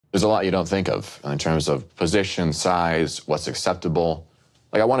There's a lot you don't think of in terms of position, size, what's acceptable.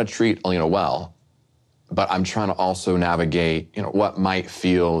 Like, I want to treat Alina well, but I'm trying to also navigate, what might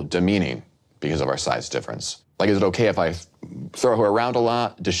feel demeaning because of our size difference. Like, is it okay if I throw her around a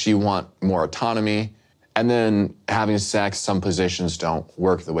lot? Does she want more autonomy? And then having sex, some positions don't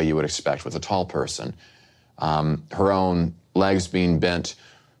work the way you would expect with a tall person. Her own legs being bent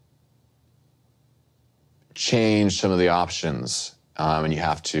change some of the options, and you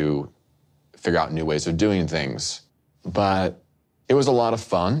have to figure out new ways of doing things. But it was a lot of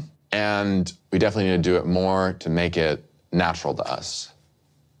fun, and we definitely need to do it more to make it natural to us.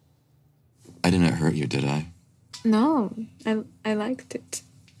 I didn't hurt you, did I? No, I liked it.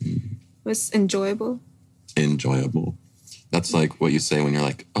 It was enjoyable. Enjoyable. That's like what you say when you're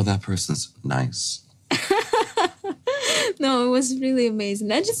like, oh, that person's nice. No, it was really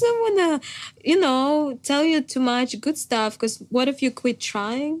amazing. I just don't want to, tell you too much good stuff, because what if you quit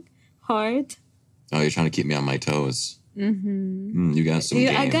trying hard? Oh, you're trying to keep me on my toes. Mm-hmm. You got some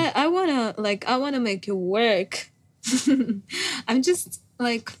game. I want to make it work. I'm just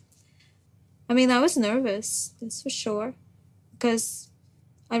like, I was nervous, that's for sure, because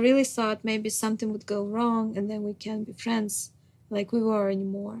I really thought maybe something would go wrong and then we can't be friends like we were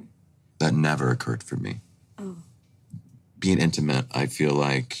anymore. That never occurred for me. Oh. Being intimate, I feel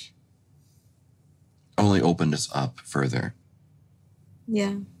like, only opened us up further.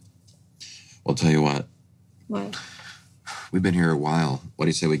 Yeah. Well, tell you what. What? We've been here a while. What do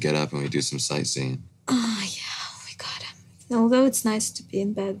you say we get up and we do some sightseeing? Oh, yeah, we got it. Although it's nice to be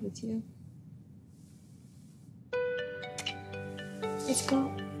in bed with you. Let's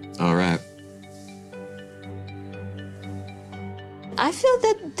go. All right. I feel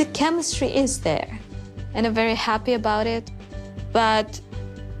that the chemistry is there, and I'm very happy about it. But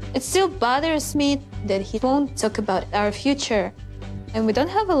it still bothers me that he won't talk about our future. And we don't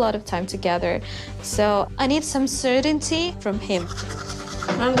have a lot of time together. So I need some certainty from him.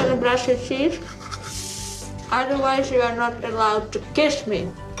 I'm gonna brush your teeth. Otherwise, you are not allowed to kiss me.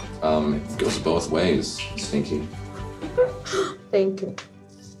 It goes both ways, Stinky. Thank you.